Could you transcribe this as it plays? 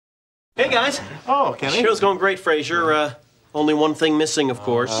Hey, guys. Oh, Kenny. Show's going great, Frasier. Only one thing missing, of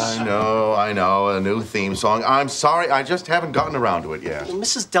course. I know. A new theme song. I'm sorry, I just haven't gotten around to it yet. Well,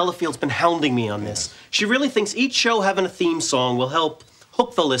 Mrs. Delafield's been hounding me on this. She really thinks each show having a theme song will help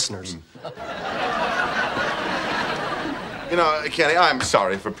hook the listeners. You know, Kenny, I'm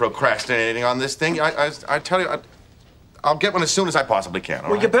sorry for procrastinating on this thing. I tell you, I'll get one as soon as I possibly can, all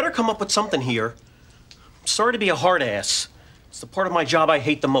Well, right? you better come up with something here. I'm sorry to be a hard ass. It's the part of my job I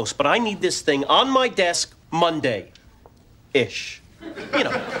hate the most, but I need this thing on my desk Monday-ish. You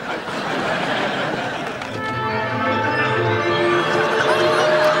know.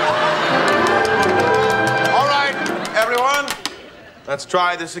 All right, everyone. Let's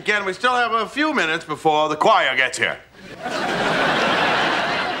try this again. We still have a few minutes before the choir gets here.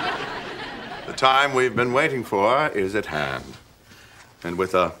 The time we've been waiting for is at hand. And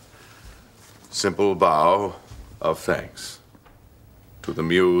with a simple bow of thanks to the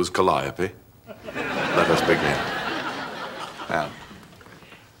muse Calliope, let us begin. Now.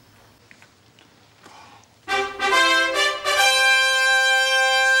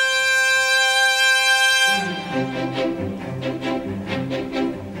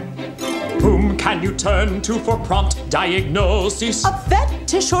 Whom can you turn to for prompt diagnosis? A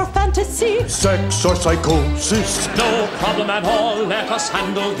fetish or fantasy? Sex or psychosis? No problem at all, let us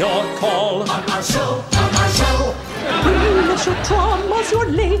handle your call. On our show. Premature traumas, your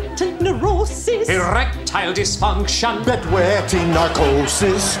latent neurosis? Erectile dysfunction. Bedwetting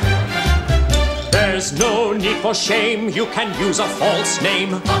narcosis? There's no need for shame, you can use a false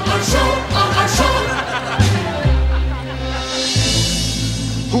name. On our show.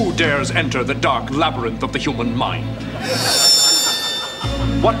 Who dares enter the dark labyrinth of the human mind?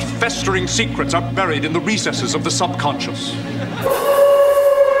 What festering secrets are buried in the recesses of the subconscious?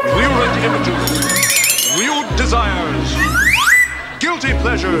 Lurid images, lewd desires, guilty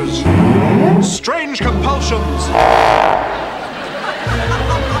pleasures, strange compulsions.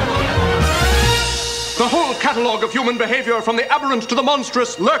 The whole catalogue of human behavior, from the aberrant to the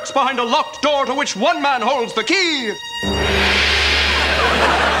monstrous, lurks behind a locked door to which one man holds the key.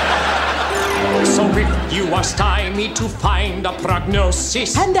 So if you are stymied to find a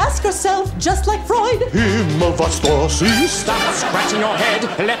prognosis, And ask yourself, just like Freud, Hemavastosis? stop scratching your head,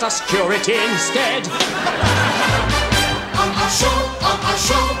 let us cure it instead. On our show.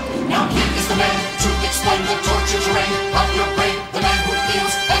 Now he is the man to explain the torture terrain of your brain. The man who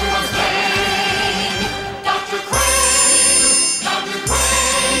feels everyone's pain. Dr. Crane,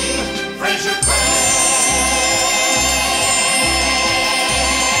 Frasier Crane.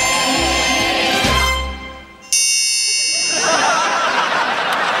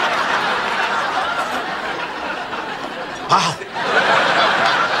 Wow.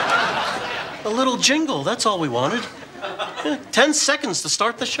 A little jingle, that's all we wanted. 10 seconds to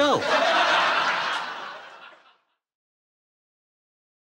start the show.